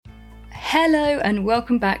Hello and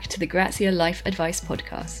welcome back to the Grazia Life Advice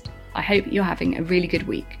Podcast. I hope you're having a really good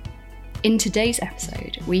week. In today's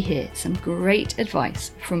episode, we hear some great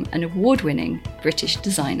advice from an award-winning British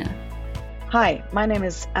designer. Hi, my name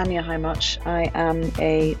is Anya Heimarch. I am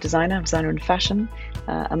a designer in fashion,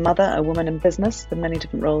 a mother, a woman in business, the many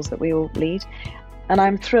different roles that we all lead. And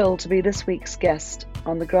I'm thrilled to be this week's guest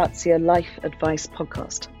on the Grazia Life Advice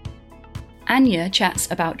Podcast. Anya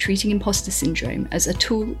chats about treating imposter syndrome as a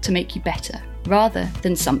tool to make you better, rather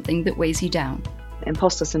than something that weighs you down.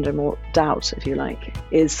 Imposter syndrome, or doubt, if you like,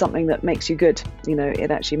 is something that makes you good. You know,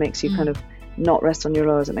 it actually makes you kind of not rest on your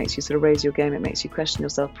laurels. It makes you sort of raise your game. It makes you question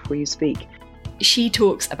yourself before you speak. She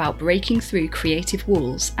talks about breaking through creative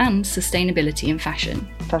walls and sustainability in fashion.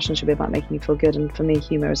 Fashion should be about making you feel good, and for me,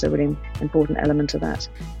 humour is a really important element of that.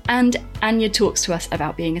 And Anya talks to us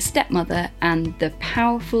about being a stepmother and the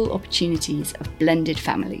powerful opportunities of blended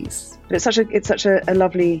families. But it's such a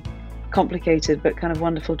lovely, complicated but kind of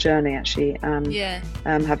wonderful journey, actually,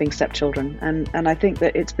 having stepchildren, and I think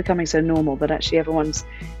that it's becoming so normal that actually everyone's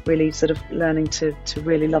really sort of learning to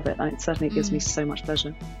really love it. It certainly gives me so much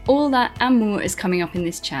pleasure. All that and more is coming up in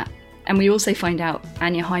this chat, and we also find out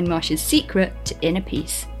Anya Heimarch's secret to inner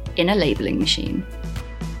peace in a labelling machine.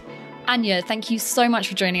 Anya, thank you so much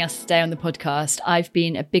for joining us today on the podcast. I've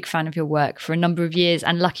been a big fan of your work for a number of years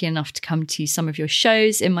and lucky enough to come to some of your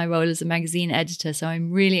shows in my role as a magazine editor. So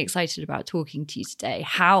I'm really excited about talking to you today.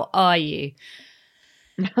 How are you?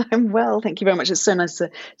 I'm well, thank you very much. It's so nice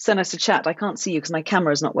to chat. I can't see you because my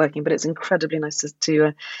camera is not working, but it's incredibly nice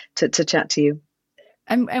to chat to you.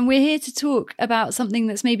 And we're here to talk about something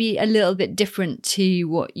that's maybe a little bit different to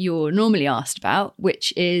what you're normally asked about,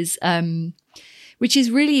 which is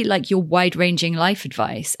really like your wide-ranging life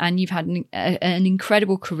advice. And you've had an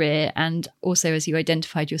incredible career. And also, as you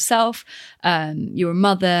identified yourself, you're a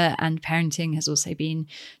mother, and parenting has also been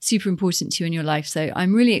super important to you in your life. So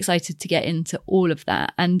I'm really excited to get into all of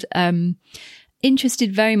that. And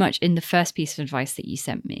interested very much in the first piece of advice that you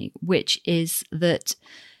sent me, which is that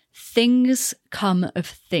things come of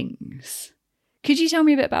things. Could you tell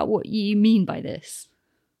me a bit about what you mean by this?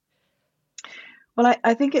 Well,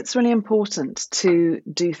 I think it's really important to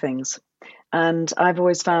do things. And I've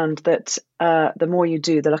always found that the more you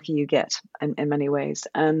do, the luckier you get in many ways.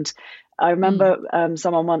 And I remember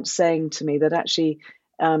someone once saying to me that actually,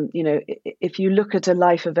 if you look at a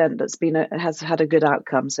life event that's has had a good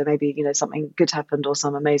outcome, so maybe, something good happened or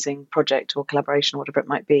some amazing project or collaboration, whatever it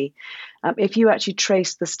might be, if you actually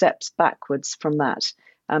trace the steps backwards from that,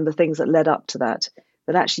 the things that led up to that,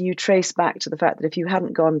 then actually you trace back to the fact that if you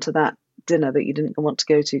hadn't gone to that dinner that you didn't want to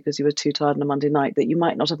go to because you were too tired on a Monday night, that you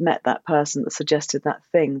might not have met that person that suggested that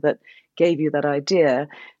thing, that gave you that idea,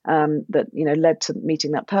 that led to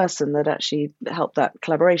meeting that person, that actually helped that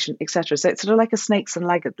collaboration, etc. So it's sort of like a snakes and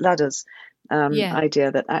ladders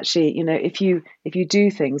idea, that actually, if you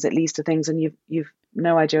do things, at least to things, and you've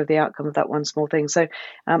no idea of the outcome of that one small thing. So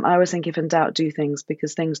I always think, if in doubt, do things,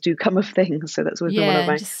 because things do come of things. So that's always been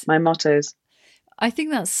one of my mottos. I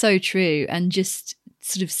think that's so true. And just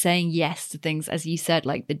sort of saying yes to things, as you said,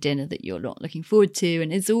 like the dinner that you're not looking forward to.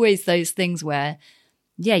 And it's always those things where,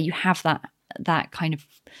 you have that kind of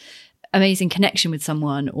amazing connection with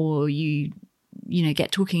someone, or you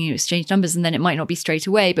get talking, you exchange numbers, and then it might not be straight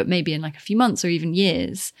away, but maybe in like a few months or even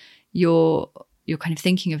years, you're kind of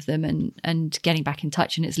thinking of them and getting back in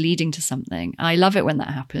touch, and it's leading to something. I love it when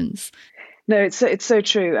that happens. No, it's so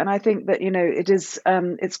true. And I think that, it is,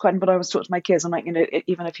 it's quite important. I always talk to my kids, I'm like,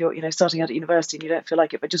 even if you're, starting out at university and you don't feel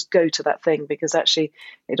like it, but just go to that thing, because actually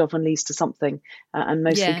it often leads to something, and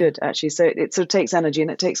mostly good, actually. So it sort of takes energy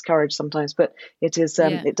and it takes courage sometimes, but it is,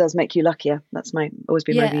 it does make you luckier. That's always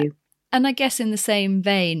been my view. And I guess in the same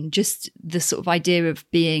vein, just the sort of idea of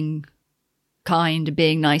being kind and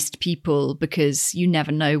being nice to people, because you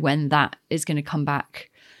never know when that is going to come back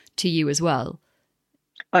to you as well.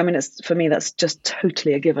 I mean, for me, that's just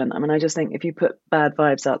totally a given. I mean, I just think if you put bad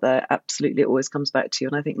vibes out there, absolutely it always comes back to you.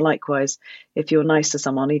 And I think likewise, if you're nice to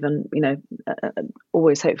someone, even,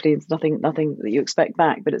 always, hopefully it's nothing that you expect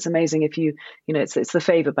back. But it's amazing if you, it's the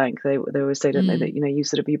favour bank. They always say, don't they, that,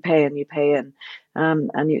 you pay in.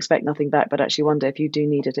 And you expect nothing back, but actually one day if you do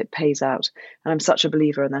need it, it pays out. And I'm such a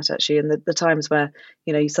believer in that, actually. And the times where,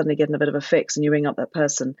 you suddenly get in a bit of a fix and you ring up that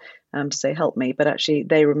person to say, help me, but actually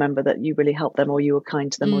they remember that you really helped them, or you were kind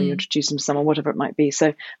to them, or you introduced them to someone, whatever it might be.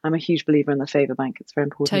 So I'm a huge believer in the favour bank. It's very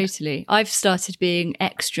important. Totally. I've started being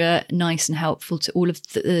extra nice and helpful to all of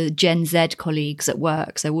the Gen Z colleagues at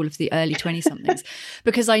work, so all of the early 20-somethings,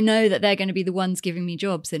 because I know that they're going to be the ones giving me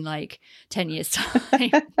jobs in like 10 years'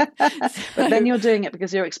 time. But then you're doing it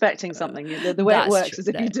because you're expecting something. The way it That's works true. is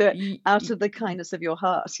if No, you do it out of the kindness of your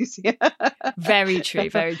heart, you see. Very true,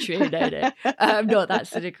 very true. No, I'm not that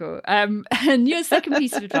cynical. And your second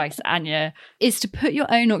piece of advice, Anya, is to put your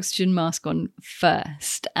own oxygen mask on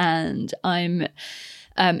first. And I'm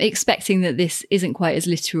expecting that this isn't quite as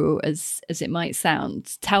literal as it might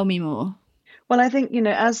sound. Tell me more. Well, I think,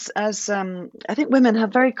 as I think women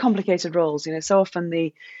have very complicated roles. So often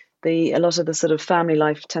a lot of the sort of family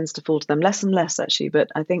life tends to fall to them, less and less actually. But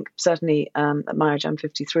I think certainly at my age, I'm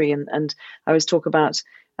 53, and I always talk about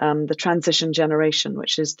the transition generation,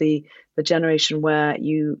 which is the generation where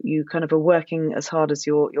you kind of are working as hard as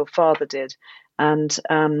your father did, and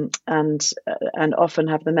often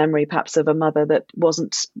have the memory perhaps of a mother that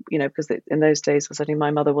wasn't, because in those days, certainly my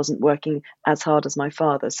mother wasn't working as hard as my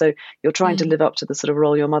father. So you're trying to live up to the sort of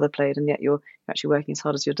role your mother played, and yet you're actually working as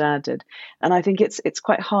hard as your dad did. And I think it's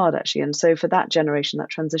quite hard actually. And so for that generation, that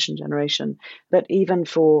transition generation, but even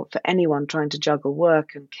for anyone trying to juggle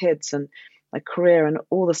work and kids and a career and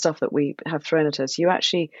all the stuff that we have thrown at us, you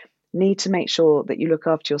actually need to make sure that you look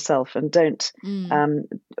after yourself and don't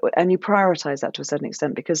and you prioritize that to a certain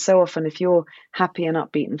extent, because so often if you're happy and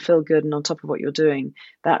upbeat and feel good and on top of what you're doing,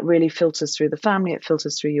 that really filters through the family, it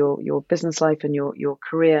filters through your business life and your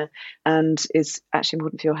career, and is actually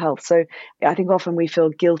important for your health. So I think often we feel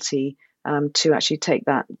guilty to actually take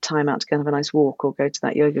that time out to go and have a nice walk or go to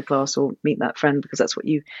that yoga class or meet that friend, because that's what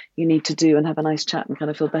you need to do, and have a nice chat and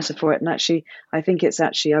kind of feel better for it. And actually, I think it's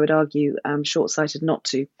actually, I would argue, short-sighted not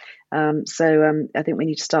to. So I think we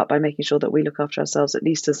need to start by making sure that we look after ourselves at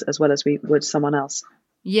least as well as we would someone else.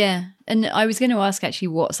 Yeah. And I was going to ask actually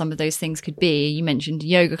what some of those things could be. You mentioned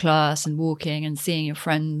yoga class and walking and seeing your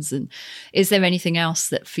friends. And is there anything else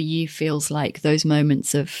that for you feels like those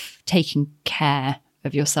moments of taking care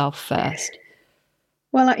of yourself first?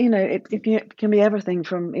 Well, it can be everything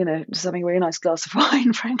from, just having a really nice glass of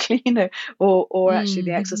wine, frankly, or actually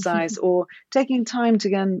the exercise, or taking time to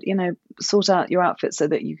go and, sort out your outfit so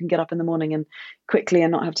that you can get up in the morning and quickly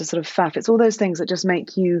and not have to sort of faff. It's all those things that just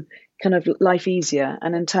make you kind of life easier.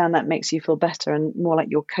 And in turn, that makes you feel better and more like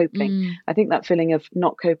you're coping. I think that feeling of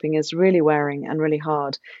not coping is really wearing and really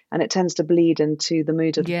hard. And it tends to bleed into the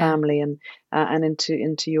mood of the family and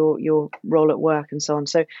into your role at work and so on.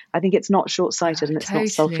 So I think it's not short-sighted and it's not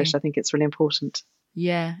selfish. I think it's really important.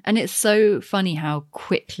 Yeah. And it's so funny how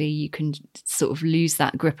quickly you can sort of lose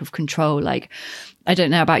that grip of control. Like, I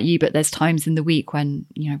don't know about you, but there's times in the week when,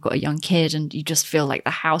 I've got a young kid and you just feel like the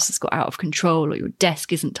house has got out of control or your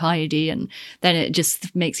desk isn't tidy. And then it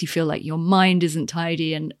just makes you feel like your mind isn't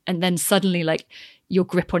tidy. And then suddenly like your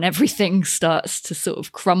grip on everything starts to sort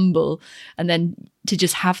of crumble. And then to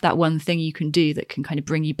just have that one thing you can do that can kind of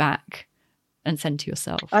bring you back and send to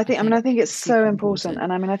yourself. I think it's so important.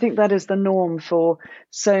 And I think that is the norm for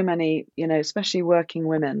so many, especially working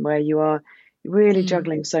women, where you are really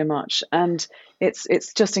juggling so much, and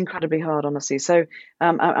it's just incredibly hard, honestly. So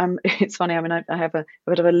it's funny. I have a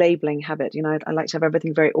bit of a labeling habit. I like to have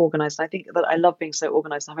everything very organized. I think that I love being so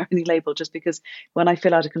organized and have everything labeled, just because when I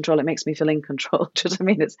feel out of control, it makes me feel in control. Do you know what I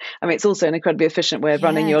mean? It's also an incredibly efficient way of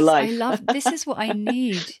running your life. I love this. Is what I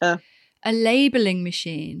need. A labeling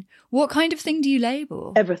machine. What kind of thing do you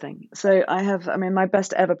label? Everything. So my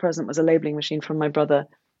best ever present was a labeling machine from my brother.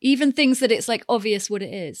 Even things that it's like obvious what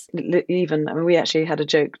it is. We actually had a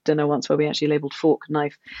joke dinner once where we actually labeled fork,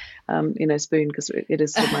 knife, spoon, because it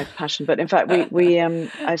is sort of my passion. But in fact,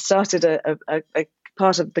 I started a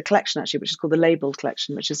part of the collection actually, which is called the labeled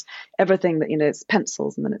collection, which is everything that, it's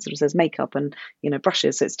pencils, and then it sort of says makeup and,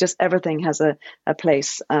 brushes. So it's just everything has a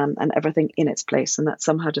place and everything in its place. And that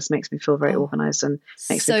somehow just makes me feel very organized and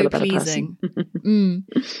makes me feel a better person.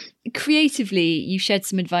 Creatively, you shared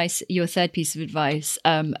some advice, your third piece of advice,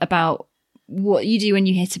 about what you do when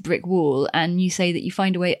you hit a brick wall, and you say that you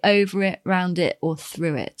find a way over it, round it, or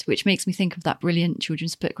through it, which makes me think of that brilliant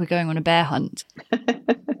children's book, We're Going on a Bear Hunt.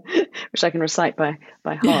 Which I can recite by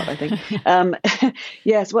heart, I think.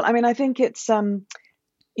 Yes, well, I think it's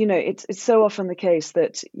it's so often the case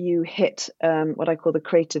that you hit what I call the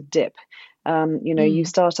creative dip. You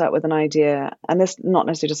start out with an idea, and this not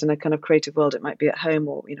necessarily just in a kind of creative world, it might be at home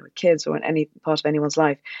or, with kids or in any part of anyone's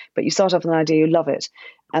life, but you start off with an idea, you love it,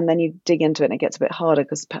 and then you dig into it and it gets a bit harder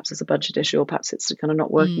because perhaps it's a budget issue, or perhaps it's kind of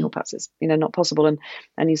not working, or perhaps it's, not possible.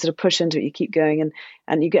 And you sort of push into it, you keep going,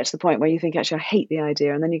 and you get to the point where you think, actually, I hate the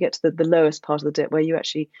idea. And then you get to the lowest part of the dip where you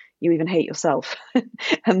even hate yourself.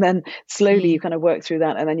 And then slowly you kind of work through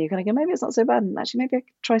that. And then you kind of go, maybe it's not so bad. And actually, maybe I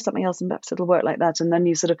could try something else and perhaps it'll work like that. And then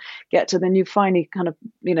you sort of then you finally kind of,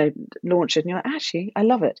 launch it and you're like, actually, I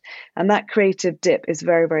love it. And that creative dip is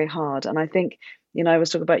very, very hard. And I think I always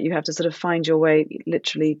talk about you have to sort of find your way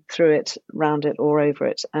literally through it, round it, or over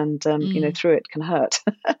it, and through it can hurt,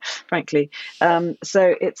 frankly.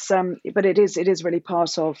 So it's but it is really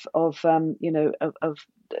part of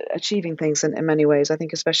achieving things in many ways. I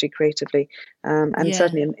think, especially creatively, and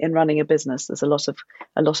certainly in running a business, there's a lot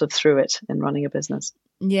of through it in running a business.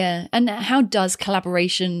 Yeah. And how does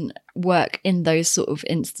collaboration work in those sort of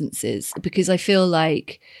instances? Because I feel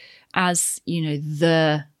like, as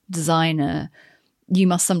the designer, you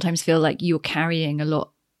must sometimes feel like you're carrying a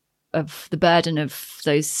lot of the burden of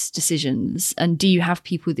those decisions. And do you have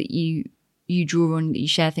people that you draw on, that you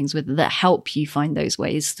share things with, that help you find those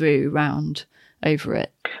ways through, round, over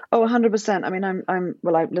it? Oh, 100%. I mean,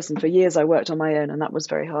 listen, for years I worked on my own, and that was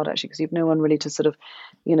very hard, actually, because you've no one really to sort of,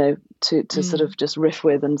 sort of just riff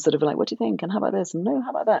with and sort of like, what do you think? And how about this? And no,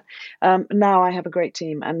 how about that? Now I have a great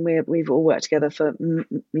team, and we've all worked together for,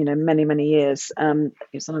 many, many years,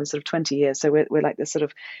 sometimes sort of 20 years. So we're like this sort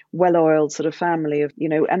of well-oiled sort of family of,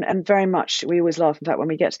 and very much, we always laugh. In fact, when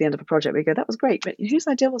we get to the end of a project, we go, that was great, but whose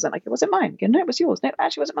idea was it? Like, was it mine? No, it was yours. No, it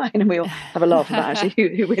actually wasn't mine. And we all have a laugh about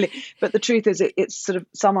actually who really, but the truth is it's sort of,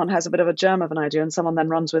 someone has a bit of a germ of an idea and someone then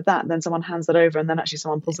runs with that, and then someone hands it over, and then actually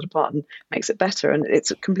someone pulls it apart and makes it better, and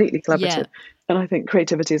it's completely collaborative. Yeah. And I think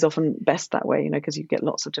creativity is often best that way, because you get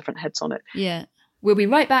lots of different heads on it. Yeah. We'll be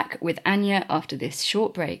right back with Anya after this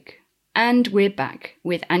short break. And we're back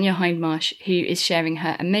with Anya Hindmarsh, who is sharing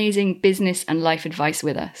her amazing business and life advice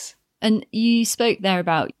with us. And you spoke there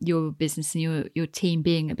about your business and your team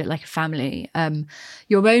being a bit like a family.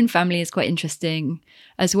 Your own family is quite interesting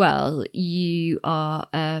as well. You are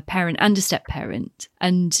a parent and a step parent.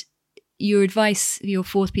 And your advice, your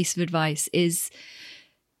fourth piece of advice, is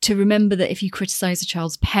to remember that if you criticize a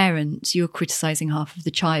child's parent, you're criticizing half of the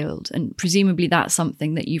child. And presumably that's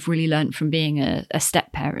something that you've really learned from being a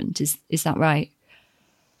step parent. Is that right?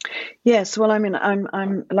 Yes, well, I mean,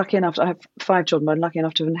 I'm lucky enough. I have 5 children, but I'm lucky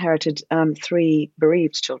enough to have inherited 3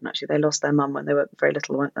 bereaved children. Actually, they lost their mum when they were very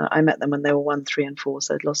little. I met them when they were 1, 3, and 4,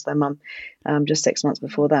 so they'd lost their mum just 6 months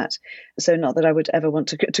before that. So not that I would ever want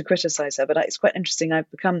to criticise her, but it's quite interesting. I've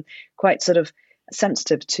become quite sort of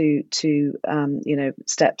sensitive to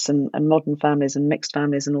steps and modern families and mixed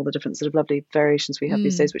families and all the different sort of lovely variations we have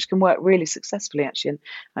these days, which can work really successfully, actually,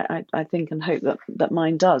 and I think and hope that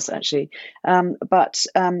mine does, actually. But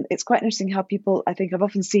it's quite interesting how people, I think I've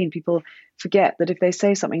often seen people forget that if they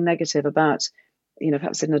say something negative about,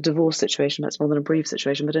 perhaps in a divorce situation, that's more than a bereaved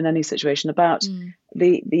situation, but in any situation about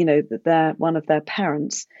their one of their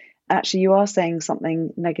parents, actually you are saying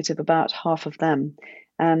something negative about half of them.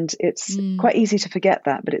 And it's quite easy to forget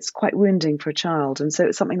that, but it's quite wounding for a child. And so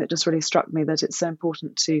it's something that just really struck me, that it's so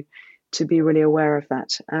important to be really aware of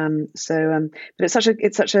that. But it's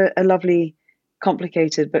such a lovely,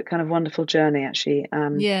 complicated, but kind of wonderful journey, actually.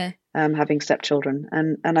 Having stepchildren,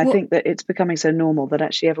 and I think that it's becoming so normal that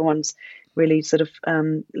actually everyone's really sort of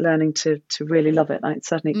learning to really love it. It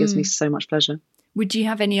certainly gives me so much pleasure. Would you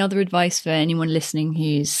have any other advice for anyone listening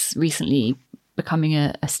who's recently becoming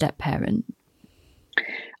a step parent?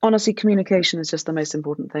 Honestly, communication is just the most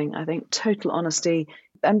important thing. I think total honesty,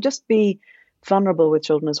 and just be vulnerable with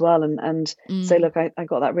children as well, and say, look, I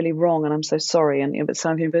got that really wrong, and I'm so sorry. And but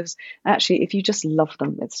something, because actually, if you just love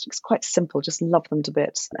them, it's quite simple. Just love them to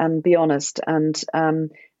bits and be honest. And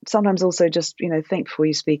sometimes also just think before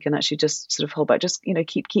you speak, and actually just sort of hold back. Just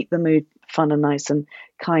keep the mood fun and nice and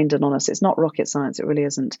kind and honest. It's not rocket science. It really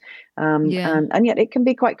isn't. And yet it can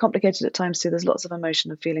be quite complicated at times too. There's lots of emotion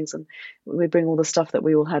and feelings, and we bring all the stuff that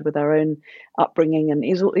we all had with our own upbringing, and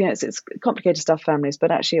it's complicated stuff, families.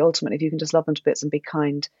 But actually, ultimately, if you can just love them to bits and be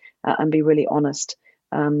kind and be really honest,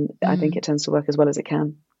 I think it tends to work as well as it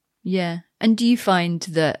can. Yeah. And do you find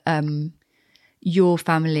that your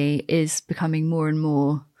family is becoming more and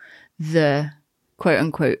more the quote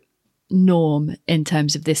unquote norm in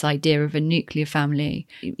terms of this idea of a nuclear family?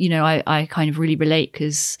 I kind of really relate,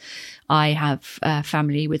 because I have a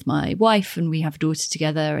family with my wife and we have a daughter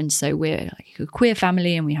together, and so we're like a queer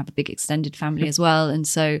family, and we have a big extended family as well. And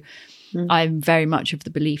so I'm very much of the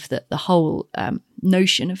belief that the whole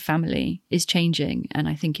notion of family is changing, and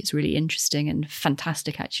I think it's really interesting and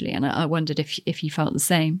fantastic, actually. And I wondered if you felt the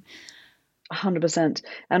same. 100%.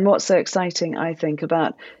 And what's so exciting, I think,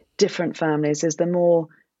 about different families is the more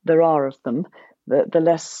there are of them, the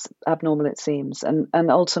less abnormal it seems. And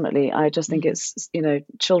ultimately, I just think it's,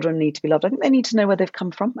 children need to be loved. I think they need to know where they've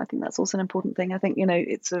come from. I think that's also an important thing. I think,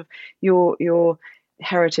 it's your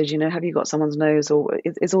heritage, have you got someone's nose, or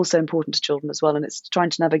is also important to children as well. And it's trying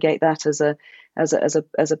to navigate that as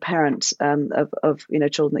a parent of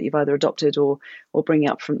children that you've either adopted or bringing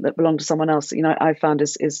up from that belong to someone else. I've found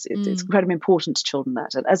it's incredibly important to children,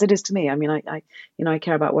 that, as it is to me. I mean, I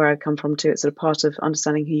care about where I come from too. It's sort of part of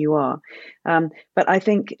understanding who you are. But I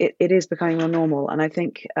think it is becoming more normal, and I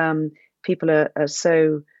think people are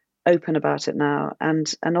so open about it now,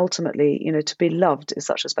 and ultimately, to be loved is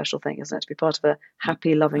such a special thing, isn't it? To be part of a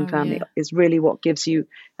happy, loving family is really what gives you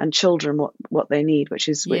and children what they need, which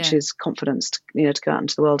is confidence to go out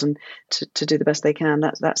into the world and to do the best they can.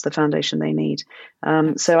 That's the foundation they need.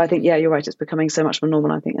 So I think, you're right, it's becoming so much more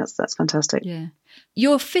normal. I think that's fantastic. Yeah.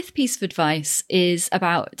 Your fifth piece of advice is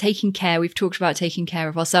about taking care. We've talked about taking care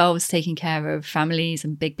of ourselves, taking care of families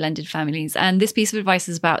and big blended families. And this piece of advice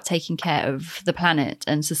is about taking care of the planet,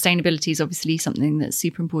 and sustainability is obviously something that's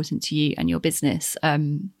super important to you and your business.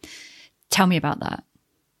 Tell me about that.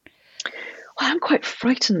 Well, I'm quite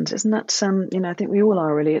frightened, isn't that? I think we all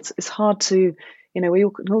are, really. It's hard to, we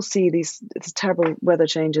all see these terrible weather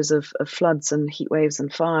changes of floods and heat waves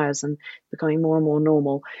and fires, and becoming more and more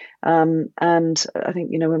normal. And I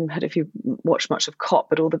think, if you watch much of COP,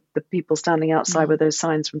 but all the people standing outside with those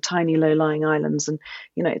signs from tiny low-lying islands, and,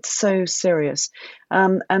 it's so serious.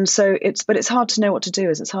 And so it's hard to know what to do.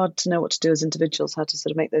 It's hard to know what to do as individuals, how to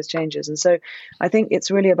sort of make those changes. And so I think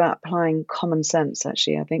it's really about applying common sense,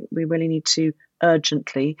 actually. I think we really need to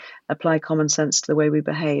urgently apply common sense to the way we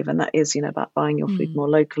behave, and that is about buying your food more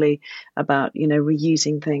locally, about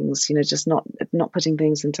reusing things, just not putting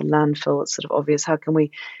things into landfill. It's sort of obvious. How can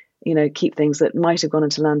we keep things that might have gone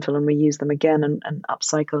into landfill and reuse them again, and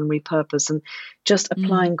upcycle and repurpose, and just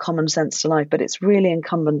applying common sense to life. But it's really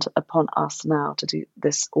incumbent upon us now to do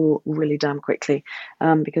this all really damn quickly,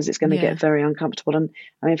 because it's going to get very uncomfortable. And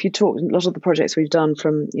I mean, if you talk, a lot of the projects we've done,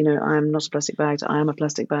 from I am not a plastic bag to I am a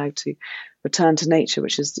plastic bag, to Return to Nature,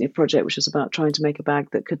 which is a project which is about trying to make a bag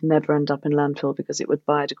that could never end up in landfill because it would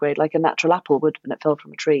biodegrade like a natural apple would when it fell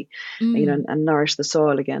from a tree, and nourish the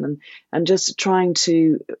soil again, and just trying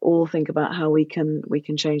to all think about how we can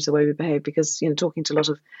change the way we behave, because talking to a lot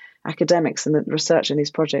of academics and the research in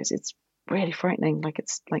these projects, it's really frightening. Like,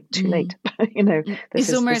 it's like too late.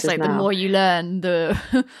 It's almost like the more you learn, the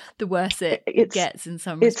worse it gets in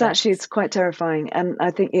some respects. It's quite terrifying. And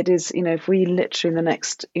I think it is, if we literally in the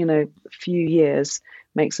next few years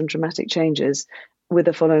make some dramatic changes with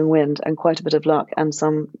the following wind and quite a bit of luck and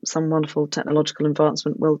some wonderful technological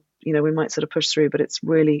advancement, we might sort of push through. But it's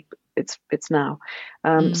really it's now.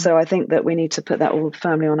 So I think that we need to put that all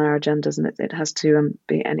firmly on our agendas, and it has to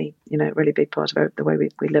be any really big part of the way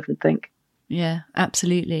we live and think. Yeah,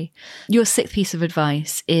 absolutely. Your sixth piece of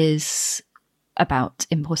advice is about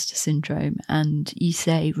imposter syndrome, and you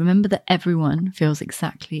say, remember that everyone feels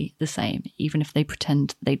exactly the same, even if they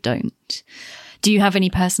pretend they don't. Do you have any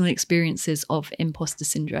personal experiences of imposter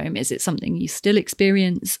syndrome? Is it something you still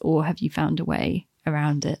experience, or have you found a way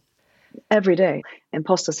around it? Every day.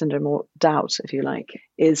 Imposter syndrome, or doubt, if you like,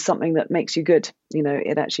 is something that makes you good.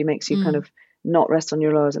 It actually makes you kind of not rest on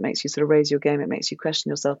your laurels. It makes you sort of raise your game. It makes you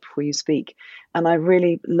question yourself before you speak. And I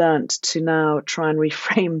really learnt to now try and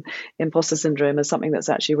reframe imposter syndrome as something that's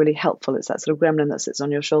actually really helpful. It's that sort of gremlin that sits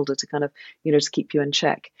on your shoulder to kind of, to keep you in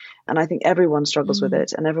check. And I think everyone struggles with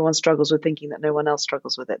it, and everyone struggles with thinking that no one else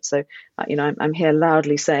struggles with it. So, I'm here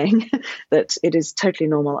loudly saying that it is totally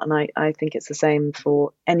normal. And I think it's the same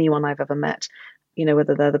for anyone I've ever met,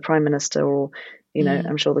 whether they're the Prime Minister or,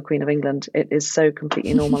 I'm sure the Queen of England. It is so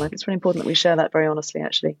completely normal. I think it's really important that we share that very honestly,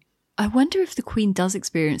 actually. I wonder if the Queen does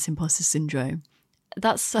experience imposter syndrome.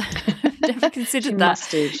 That's never considered that.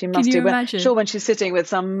 She must do. Imagine? Sure, when she's sitting with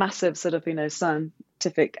some massive sort of,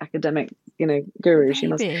 scientific academic, guru, Maybe. she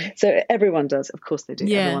must. So everyone does. Of course they do.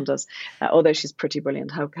 Yeah. Everyone does. Although she's pretty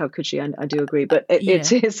brilliant. How could she? I do agree. But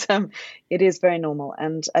it is very normal.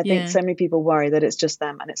 And I think so many people worry that it's just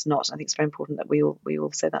them, and it's not. I think it's very important that we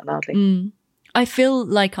all say that loudly. I feel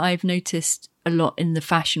like I've noticed a lot in the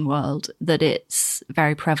fashion world that it's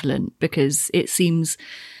very prevalent, because it seems,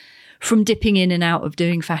 from dipping in and out of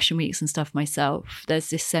doing fashion weeks and stuff myself, there's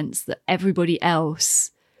this sense that everybody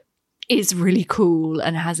else is really cool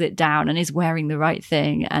and has it down and is wearing the right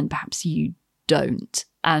thing, and perhaps you don't.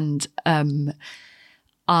 And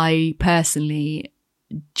I personally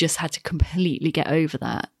just had to completely get over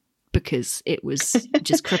that, because it was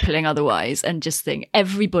just crippling otherwise, and just think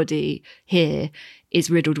everybody here is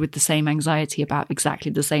riddled with the same anxiety about exactly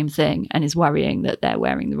the same thing, and is worrying that they're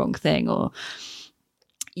wearing the wrong thing, or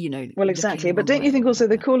well, exactly. But don't you think also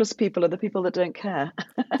the coolest people are the people that don't care?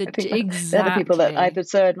 Exactly. They're the people that I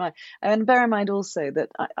so admire. And bear in mind also that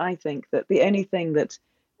I think that the only thing that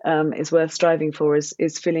is worth striving for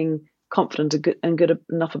is feeling confident and good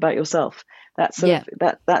enough about yourself. That's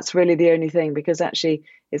that's really the only thing, because actually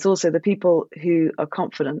it's also the people who are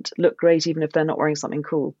confident look great even if they're not wearing something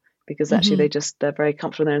cool, because actually they're very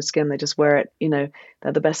comfortable in their own skin. They just wear it,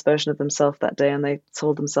 they're the best version of themselves that day, and they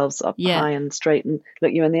hold themselves up high and straight and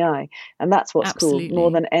look you in the eye. And that's what's cool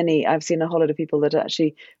more than any. I've seen a whole lot of people that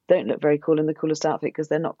actually don't look very cool in the coolest outfit because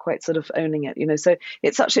they're not quite sort of owning it, so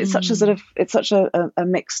it's such a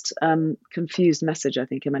mixed, confused message, I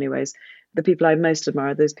think, in many ways. The people I most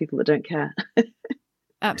admire are those people that don't care.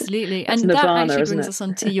 Absolutely. And Nirvana, that actually brings us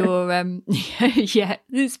on to your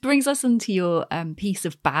this brings us onto your piece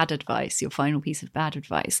of bad advice, your final piece of bad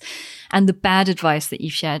advice. And the bad advice that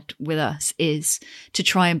you've shared with us is to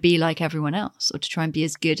try and be like everyone else, or to try and be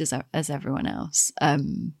as good as everyone else.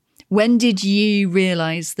 When did you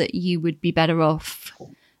realize that you would be better off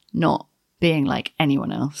not being like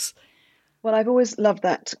anyone else? Well, I've always loved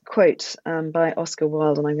that quote by Oscar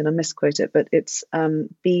Wilde, and I'm going to misquote it, but it's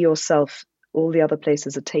be yourself, all the other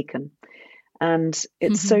places are taken. And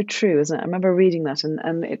it's so true, isn't it? I remember reading that,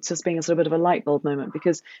 and it's just being a sort of bit of a light bulb moment,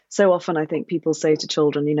 because so often I think people say to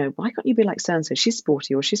children, why can't you be like so-and-so? She's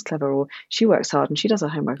sporty, or she's clever, or she works hard and she does her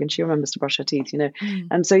homework and she remembers to brush her teeth,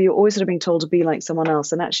 And so you're always sort of being told to be like someone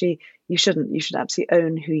else. And actually you shouldn't. You should absolutely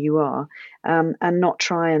own who you are, and not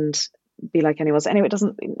try and be like anyone else. Anyway,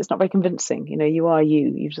 it's not very convincing. You are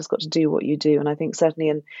you. You've just got to do what you do. And I think certainly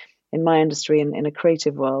in my industry, in a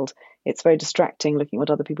creative world, it's very distracting looking at what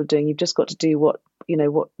other people are doing. You've just got to do what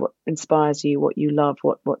inspires you, what you love,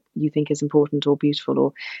 what you think is important or beautiful,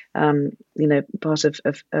 or part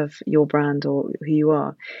of your brand or who you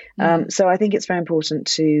are. So I think it's very important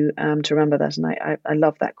to remember that, and I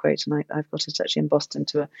love that quote, and I've got it actually embossed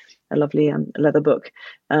into a lovely leather book,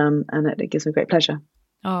 and it gives me great pleasure.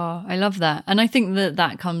 Oh, I love that. And I think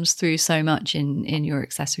that comes through so much in your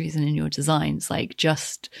accessories and in your designs, like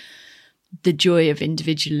just the joy of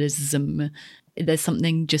individualism. There's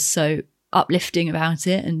something just so uplifting about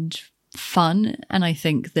it and fun. And I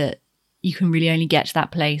think that you can really only get to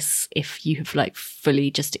that place if you have like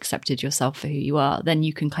fully just accepted yourself for who you are. Then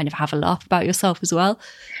you can kind of have a laugh about yourself as well.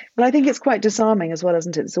 Well, I think it's quite disarming as well,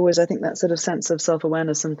 isn't it? It's always, I think, that sort of sense of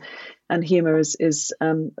self-awareness and humour is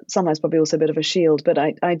sometimes probably also a bit of a shield. But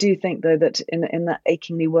I do think, though, that in that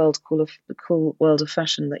achingly cool world of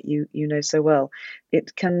fashion that you know so well,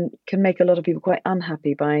 it can make a lot of people quite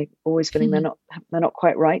unhappy by always feeling they're not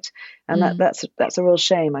quite right, and that's a real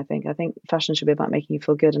shame. I think fashion should be about making you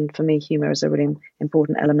feel good, and for me, humour is a really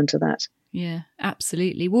important element of that. Yeah,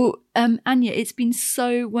 absolutely. Well, Anya, it's been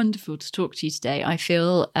so wonderful to talk to you today. I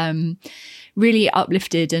feel really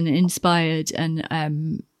uplifted and inspired,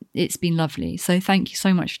 and it's been lovely. So thank you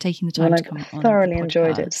so much for taking the time to come on. I thoroughly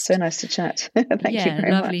enjoyed it. So nice to chat. Thank you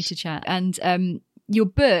very much. Lovely to chat. And your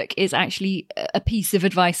book is actually a piece of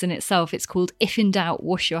advice in itself. It's called If in Doubt,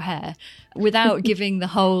 Wash Your Hair. Without giving the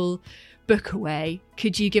whole book away,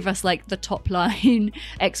 could you give us like the top line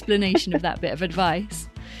explanation of that bit of advice?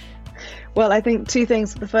 Well, I think two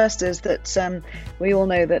things. The first is that we all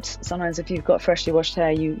know that sometimes if you've got freshly washed hair,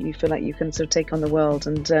 you feel like you can sort of take on the world.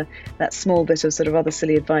 And that small bit of sort of other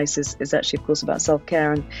silly advice is actually, of course, about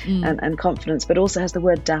self-care and confidence, but also has the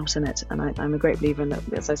word doubt in it. And I'm a great believer in that.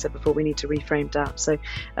 As I said before, we need to reframe doubt. So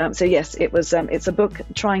yes, it's a book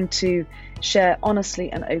trying to share honestly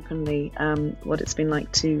and openly what it's been like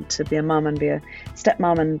to be a mum and be a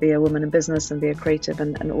stepmom and be a woman in business and be a creative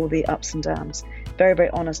and all the ups and downs. Very, very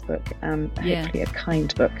honest book. Hopefully a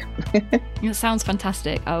kind book. It sounds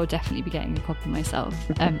fantastic. I will definitely be getting a copy myself.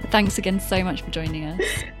 Thanks again so much for joining us.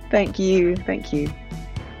 Thank you.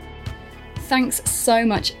 Thanks so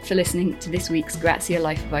much for listening to this week's Grazia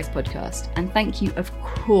Life Advice podcast. And thank you, of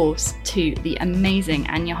course, to the amazing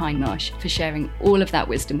Anya Hindmarsh for sharing all of that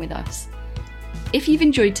wisdom with us. If you've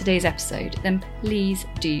enjoyed today's episode, then please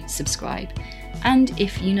do subscribe. And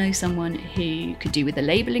if you know someone who could do with a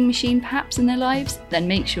labelling machine perhaps in their lives, then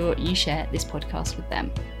make sure you share this podcast with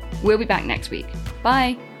them. We'll be back next week.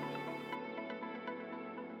 Bye.